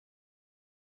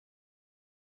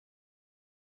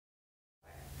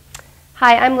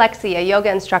Hi, I'm Lexi, a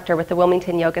yoga instructor with the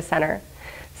Wilmington Yoga Center.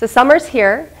 So summer's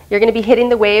here. You're going to be hitting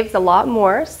the waves a lot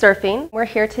more, surfing. We're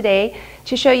here today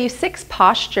to show you 6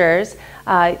 postures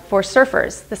for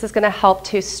surfers. This is going to help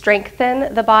to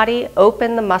strengthen the body,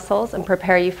 open the muscles, and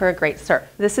prepare you for a great surf.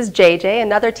 This is JJ,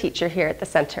 another teacher here at the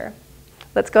center.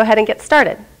 Let's go ahead and get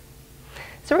started.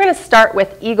 So we're going to start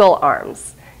with eagle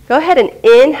arms. Go ahead and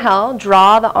inhale,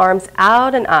 draw the arms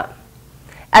out and up.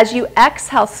 As you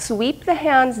exhale, sweep the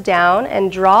hands down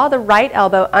and draw the right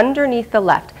elbow underneath the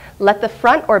left. Let the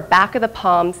front or back of the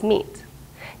palms meet.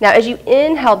 Now as you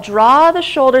inhale, draw the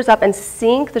shoulders up and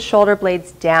sink the shoulder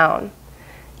blades down.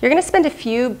 You're going to spend a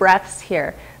few breaths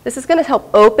here. This is going to help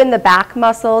open the back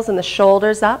muscles and the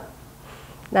shoulders up.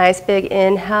 Nice big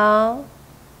inhale.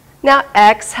 Now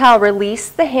exhale, release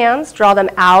the hands, draw them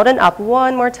out and up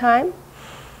one more time.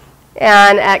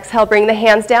 And exhale, bring the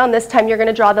hands down. This time you're going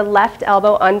to draw the left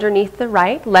elbow underneath the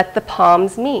right. Let the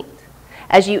palms meet.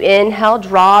 As you inhale,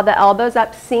 draw the elbows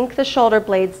up, sink the shoulder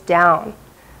blades down.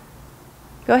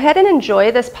 Go ahead and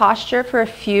enjoy this posture for a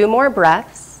few more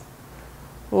breaths.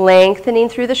 Lengthening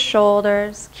through the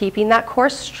shoulders, keeping that core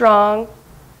strong.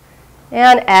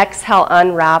 And exhale,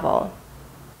 unravel.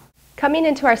 Coming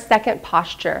into our second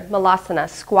posture, Malasana,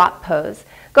 squat pose.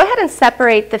 Go ahead and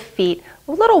separate the feet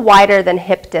a little wider than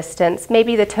hip distance.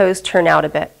 Maybe the toes turn out a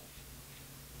bit.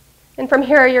 And from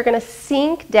here, you're going to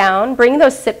sink down, bring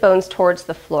those sit bones towards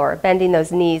the floor, bending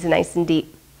those knees nice and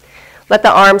deep. Let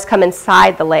the arms come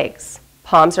inside the legs.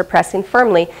 Palms are pressing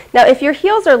firmly. Now, if your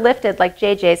heels are lifted like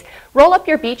JJ's, roll up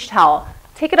your beach towel.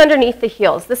 Take it underneath the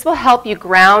heels. This will help you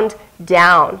ground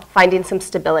down, finding some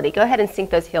stability. Go ahead and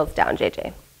sink those heels down,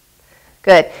 JJ.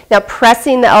 Good. Now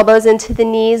pressing the elbows into the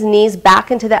knees, knees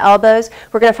back into the elbows.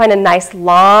 We're going to find a nice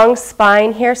long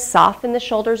spine here. Soften the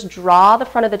shoulders. Draw the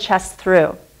front of the chest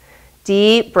through.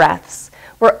 Deep breaths.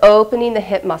 We're opening the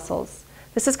hip muscles.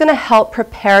 This is going to help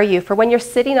prepare you for when you're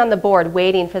sitting on the board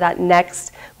waiting for that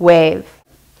next wave.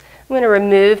 I'm going to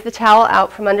remove the towel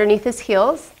out from underneath his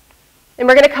heels. And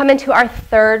we're going to come into our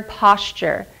third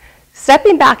posture.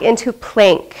 Stepping back into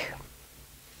plank.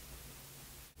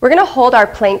 We're going to hold our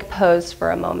plank pose for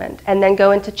a moment and then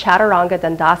go into Chaturanga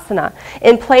Dandasana.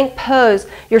 In plank pose,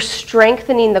 you're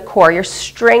strengthening the core. You're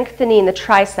strengthening the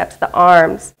triceps, the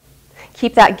arms.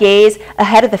 Keep that gaze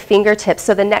ahead of the fingertips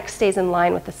so the neck stays in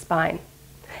line with the spine.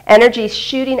 Energy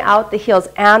shooting out the heels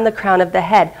and the crown of the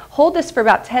head. Hold this for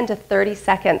about 10 to 30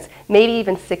 seconds, maybe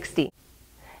even 60.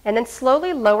 And then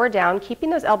slowly lower down, keeping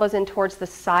those elbows in towards the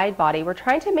side body. We're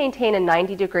trying to maintain a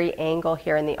 90-degree angle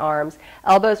here in the arms.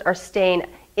 Elbows are staying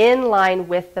in line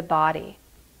with the body.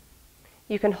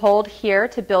 You can hold here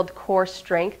to build core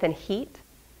strength and heat.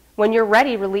 When you're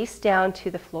ready, release down to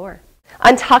the floor.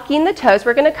 Untucking the toes,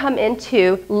 we're going to come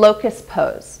into locust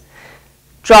pose.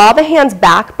 Draw the hands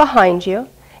back behind you.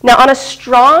 Now on a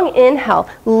strong inhale,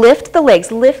 lift the legs,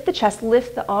 lift the chest,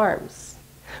 lift the arms.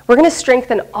 We're going to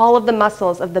strengthen all of the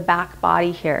muscles of the back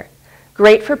body here.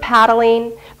 Great for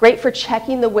paddling, great for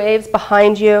checking the waves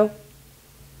behind you.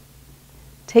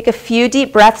 Take a few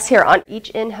deep breaths here. On each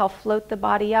inhale, float the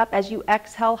body up. As you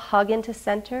exhale, hug into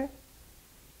center.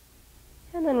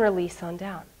 And then release on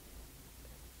down.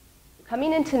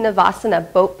 Coming into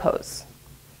Navasana, boat pose.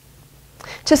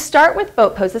 To start with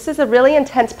boat pose, this is a really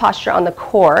intense posture on the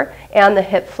core and the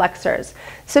hip flexors.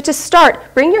 So to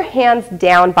start, bring your hands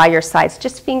down by your sides,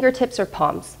 just fingertips or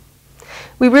palms.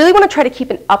 We really want to try to keep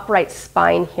an upright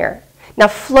spine here. Now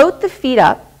float the feet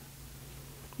up.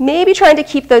 Maybe trying to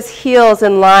keep those heels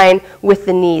in line with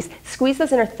the knees. Squeeze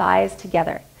those inner thighs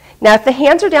together. Now if the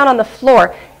hands are down on the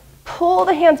floor, pull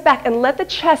the hands back and let the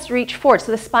chest reach forward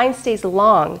so the spine stays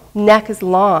long, neck is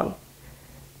long.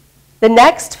 The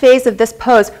next phase of this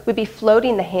pose would be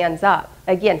floating the hands up.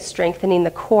 Again, strengthening the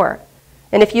core.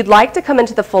 And if you'd like to come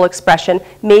into the full expression,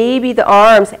 maybe the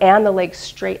arms and the legs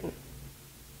straighten.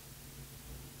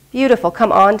 Beautiful.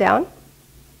 Come on down.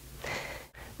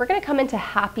 We're going to come into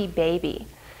happy baby.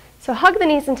 So hug the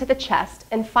knees into the chest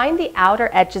and find the outer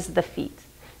edges of the feet.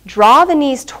 Draw the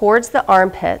knees towards the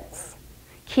armpits.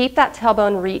 Keep that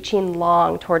tailbone reaching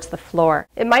long towards the floor.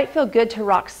 It might feel good to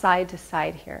rock side to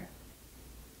side here.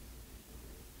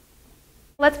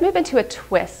 Let's move into a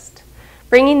twist.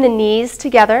 Bringing the knees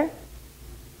together.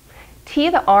 Tee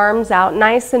the arms out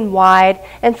nice and wide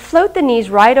and float the knees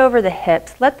right over the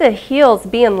hips. Let the heels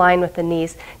be in line with the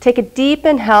knees. Take a deep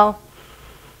inhale.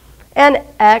 And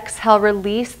exhale,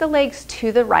 release the legs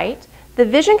to the right. The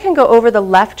vision can go over the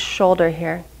left shoulder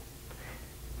here.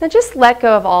 Now just let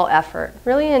go of all effort.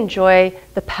 Really enjoy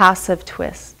the passive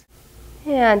twist.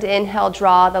 And inhale,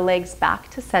 draw the legs back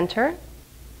to center.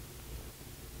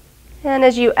 And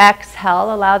as you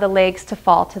exhale, allow the legs to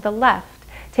fall to the left.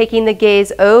 taking the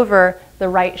gaze over the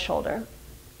right shoulder.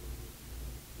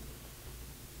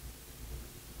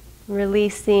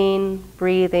 Releasing,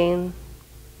 breathing.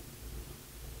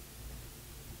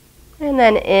 And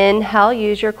then inhale,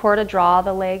 use your core to draw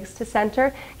the legs to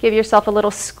center. Give yourself a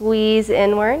little squeeze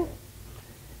inward.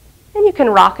 And you can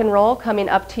rock and roll coming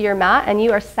up to your mat, and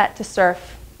you are set to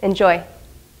surf. Enjoy.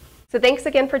 So thanks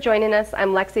again for joining us. I'm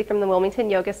Lexi from the Wilmington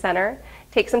Yoga Center.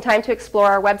 Take some time to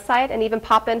explore our website and even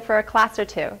pop in for a class or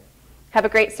two. Have a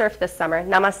great surf this summer.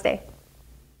 Namaste.